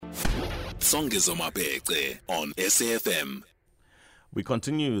Songezo Mabece on SAFM. We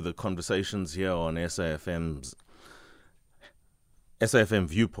continue the conversations here on SAFM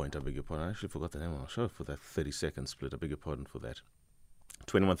Viewpoint. I beg your pardon. I actually forgot the name of our show for that 30-second split. I beg your pardon for that.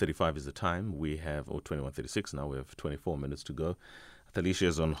 21:35 is the time. We have, 21:36 now. We have 24 minutes to go. Atelisha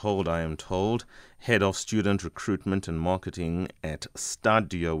is on hold, I am told. Head of Student Recruitment and Marketing at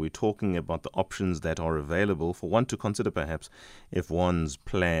STADIO. We're talking about the options that are available for one to consider, perhaps, if one's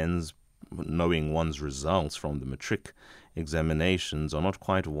plans, knowing one's results from the Matric examinations, are not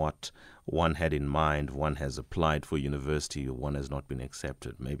quite what one had in mind. One has applied for university, one has not been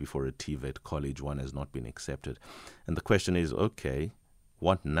accepted. Maybe for a TVET college, one has not been accepted. And the question is, okay,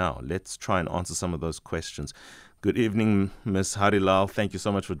 what now? Let's try and answer some of those questions. Good evening, Ms. Harilal. Thank you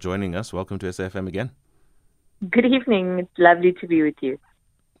so much for joining us. Welcome to SAFM again. Good evening. It's lovely to be with you.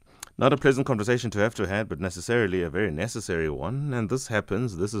 Not a pleasant conversation to have, but necessarily a very necessary one. And this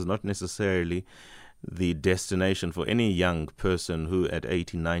happens. This is not necessarily the destination for any young person who at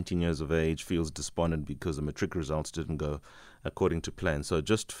 18, 19 years of age feels despondent because the Matric results didn't go according to plan. So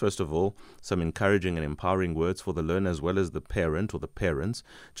just first of all, some encouraging and empowering words for the learner as well as the parent or the parents,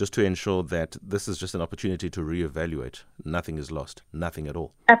 just to ensure that this is just an opportunity to reevaluate. Nothing is lost, nothing at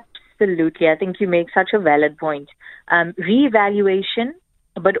all. Absolutely. I think you make such a valid point. Reevaluation,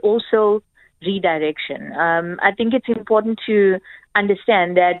 but also redirection. I think it's important to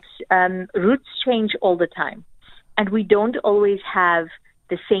understand that routes change all the time, and we don't always have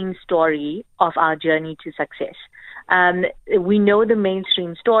the same story of our journey to success. We know the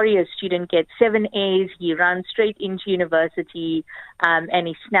mainstream story. A student gets 7 A's, he runs straight into university, and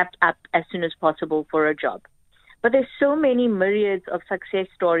he's snapped up as soon as possible for a job. But there's so many myriads of success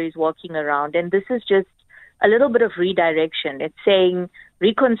stories walking around, and this is just a little bit of redirection. It's saying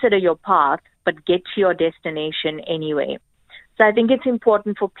reconsider your path, but get to your destination anyway. So I think it's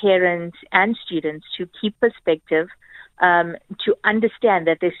important for parents and students to keep perspective, to understand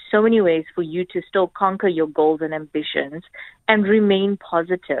that there's so many ways for you to still conquer your goals and ambitions and remain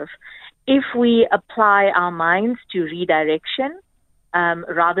positive. If we apply our minds to redirection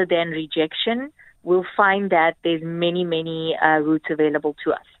rather than rejection, we'll find that there's many routes available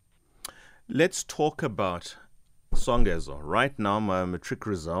to us. Let's talk about Songezo. Right now, my Matric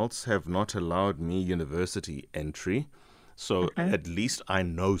results have not allowed me university entry. So at least I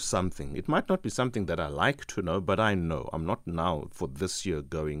know something. It might not be something that I like to know, but I know. I'm not now for this year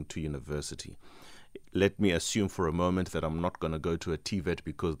going to university. Let me assume for a moment that I'm not going to go to a TVET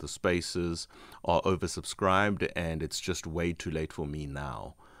because the spaces are oversubscribed and it's just way too late for me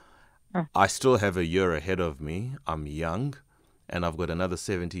now. I still have a year ahead of me. I'm young and I've got another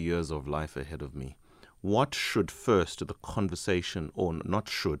 70 years of life ahead of me. What should first the conversation, or not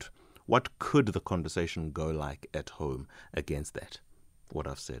should, what could the conversation go like at home against that, what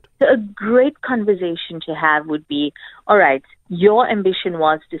I've said? A great conversation to have would be, all right, your ambition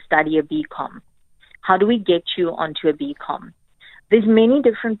was to study a BCom. How do we get you onto a BCom? There's many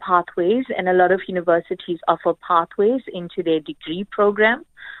different pathways, and a lot of universities offer pathways into their degree program,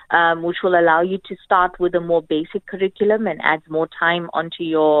 which will allow you to start with a more basic curriculum and adds more time onto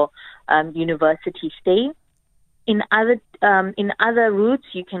your university stay. In other routes,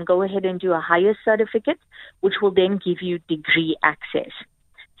 you can go ahead and do a higher certificate, which will then give you degree access.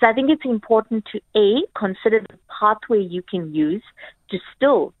 So I think it's important to, consider the pathway you can use to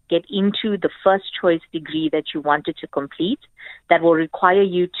still get into the first choice degree that you wanted to complete that will require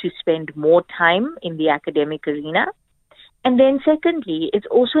you to spend more time in the academic arena. And then secondly, it's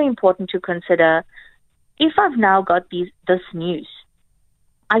also important to consider, if I've now got this news,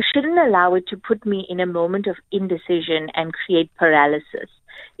 I shouldn't allow it to put me in a moment of indecision and create paralysis.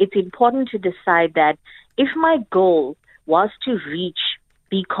 It's important to decide that if my goal was to reach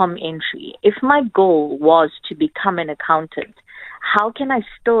BCom entry, if my goal was to become an accountant, how can I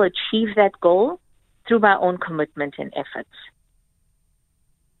still achieve that goal? Through my own commitment and efforts.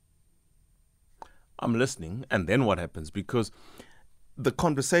 I'm listening, and then what happens? Because the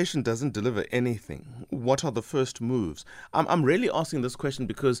conversation doesn't deliver anything. What are the first moves? I'm really asking this question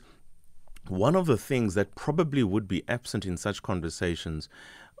because one of the things that probably would be absent in such conversations,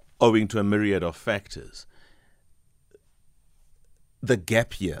 owing to a myriad of factors, the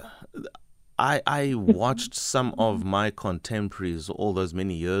gap year. I watched some of my contemporaries all those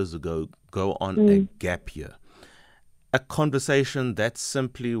many years ago go on a gap year. A conversation that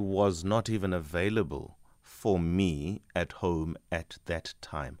simply was not even available for me at home at that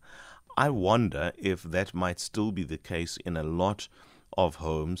time. I wonder if that might still be the case in a lot of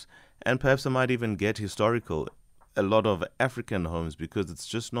homes, and perhaps I might even get historical, a lot of African homes, because it's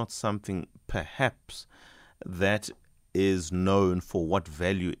just not something perhaps that is known for what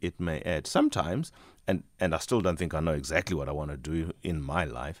value it may add. Sometimes, and I still don't think I know exactly what I want to do in my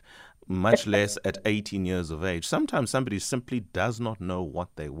life, much less at 18 years of age. Sometimes somebody simply does not know what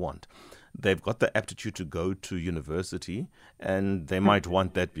they want. They've got the aptitude to go to university, and they might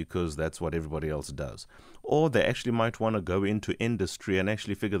want that because that's what everybody else does. Or they actually might want to go into industry and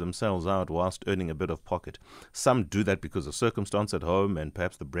actually figure themselves out whilst earning a bit of pocket. Some do that because of circumstance at home, and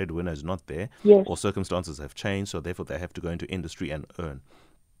perhaps the breadwinner is not there, Yes. or circumstances have changed, so therefore they have to go into industry and earn.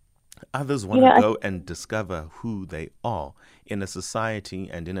 Others want to go and discover who they are in a society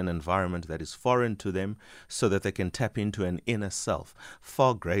and in an environment that is foreign to them, so that they can tap into an inner self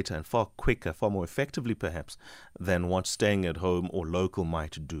far greater and far quicker, far more effectively perhaps, than what staying at home or local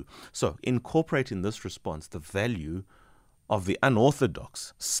might do. So incorporate in this response the value of the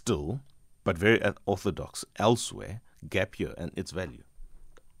unorthodox still, but very orthodox elsewhere, gap year and its value.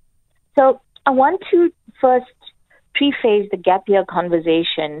 So I want to first preface the gap year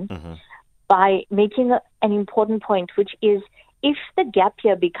conversation by making an important point, which is if the gap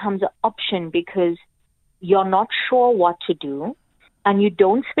year becomes an option because you're not sure what to do and you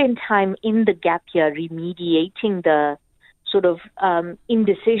don't spend time in the gap year remediating the sort of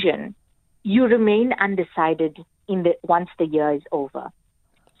indecision, you remain undecided once the year is over.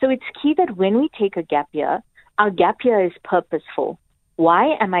 So it's key that when we take a gap year, our gap year is purposeful.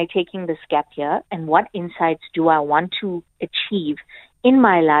 Why am I taking this gap year, and what insights do I want to achieve in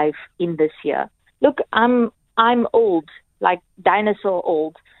my life in this year? Look, I'm old, like dinosaur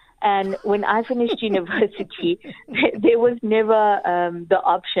old. And when I finished university, there was never the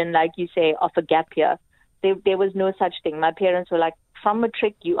option, like you say, of a gap year. There was no such thing. My parents were like, from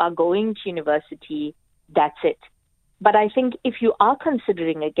Matric, you are going to university, that's it. But I think if you are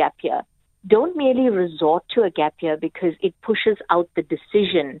considering a gap year, don't merely resort to a gap year because it pushes out the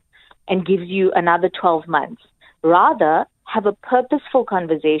decision and gives you another 12 months. Rather, have a purposeful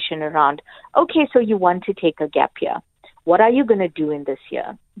conversation around, okay, so you want to take a gap year. What are you going to do in this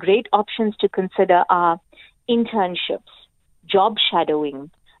year? Great options to consider are internships, job shadowing.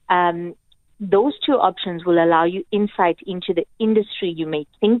 Those two options will allow you insight into the industry you may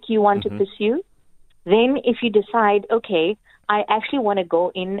think you want to pursue. Then if you decide, okay, I actually want to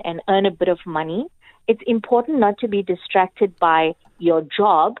go in and earn a bit of money, it's important not to be distracted by your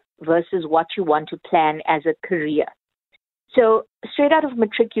job versus what you want to plan as a career. So straight out of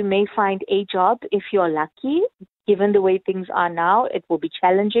Matric, you may find a job if you're lucky. Given the way things are now, it will be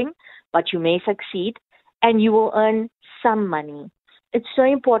challenging, but you may succeed and you will earn some money. It's so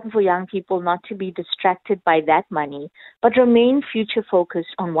important for young people not to be distracted by that money, but remain future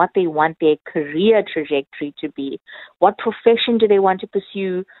focused on what they want their career trajectory to be. What profession do they want to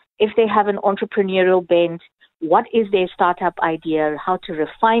pursue? If they have an entrepreneurial bent, what is their startup idea? How to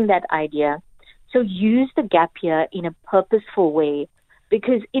refine that idea? So use the gap year in a purposeful way,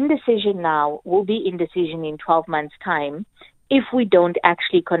 because indecision now will be indecision in 12 months' time if we don't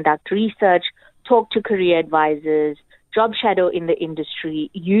actually conduct research, talk to career advisors, job shadow in the industry,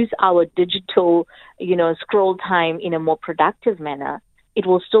 use our digital, scroll time in a more productive manner. It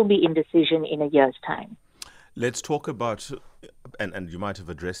will still be indecision in a year's time. Let's talk about, and you might have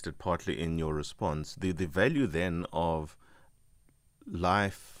addressed it partly in your response, the value then of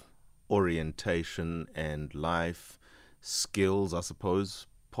life orientation and life skills, I suppose,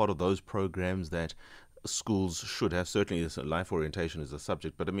 part of those programs that schools should have. Certainly life orientation is a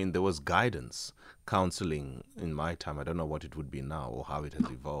subject, but I mean, there was guidance counseling in my time. I don't know what it would be now or how it has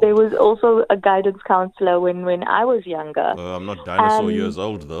evolved. There was also a guidance counselor when I was younger. I'm not dinosaur years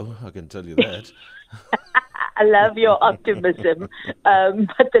old, though, I can tell you that. I love your optimism.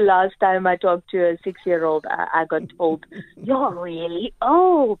 But the last time I talked to a 6-year-old, I got told, you're really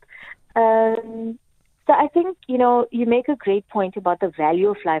old. So I think, you make a great point about the value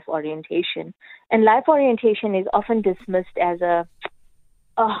of life orientation. And life orientation is often dismissed as a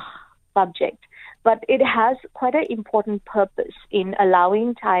subject, but it has quite an important purpose in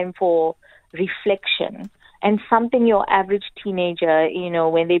allowing time for reflection. And something your average teenager,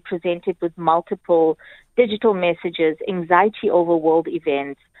 when they presented with multiple digital messages, anxiety over world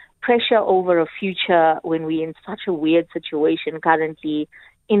events, pressure over a future when we're in such a weird situation currently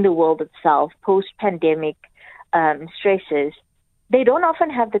in the world itself, post-pandemic stresses, they don't often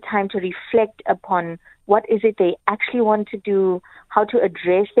have the time to reflect upon what is it they actually want to do, how to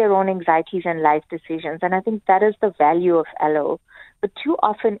address their own anxieties and life decisions. And I think that is the value of Allo. But too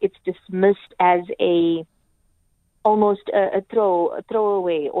often it's dismissed as almost a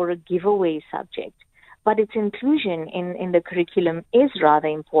throwaway or a giveaway subject. But its inclusion in the curriculum is rather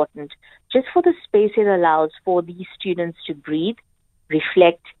important, just for the space it allows for these students to breathe,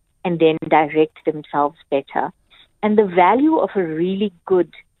 reflect, and then direct themselves better. And the value of a really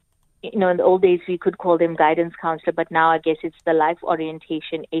good, in the old days we could call them guidance counselor, but now I guess it's the life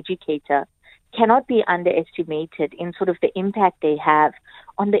orientation educator, cannot be underestimated in sort of the impact they have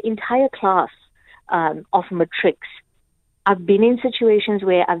on the entire class of matrics. I've been in situations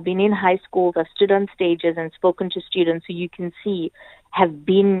where I've been in high schools, I've stood on stages and spoken to students who you can see have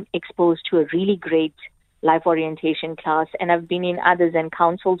been exposed to a really great life orientation class, and I've been in others and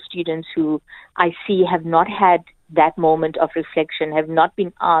counseled students who I see have not had that moment of reflection, have not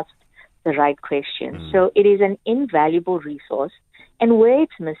been asked the right questions. So it is an invaluable resource. And where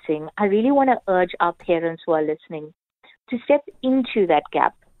it's missing, I really want to urge our parents who are listening to step into that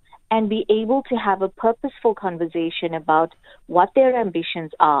gap and be able to have a purposeful conversation about what their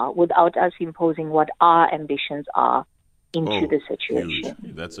ambitions are without us imposing what our ambitions are into the situation.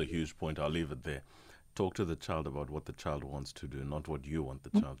 Huge. That's a huge point. I'll leave it there. Talk to the child about what the child wants to do, not what you want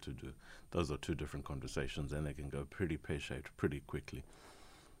the child to do. Those are two different conversations, and they can go pretty pear-shaped pretty quickly.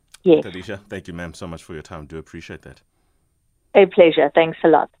 Yes. Atelisha, thank you, ma'am, so much for your time. Do appreciate that. A pleasure. Thanks a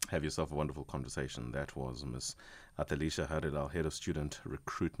lot. Have yourself a wonderful conversation. That was Miss Atelisha Harilal, Head of Student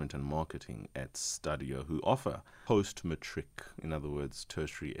Recruitment and Marketing at STADIO, who offer post-matric, in other words,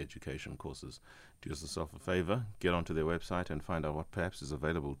 tertiary education courses. Do yourself a favor, get onto their website and find out what perhaps is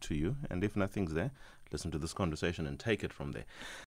available to you. And if nothing's there, listen to this conversation and take it from there.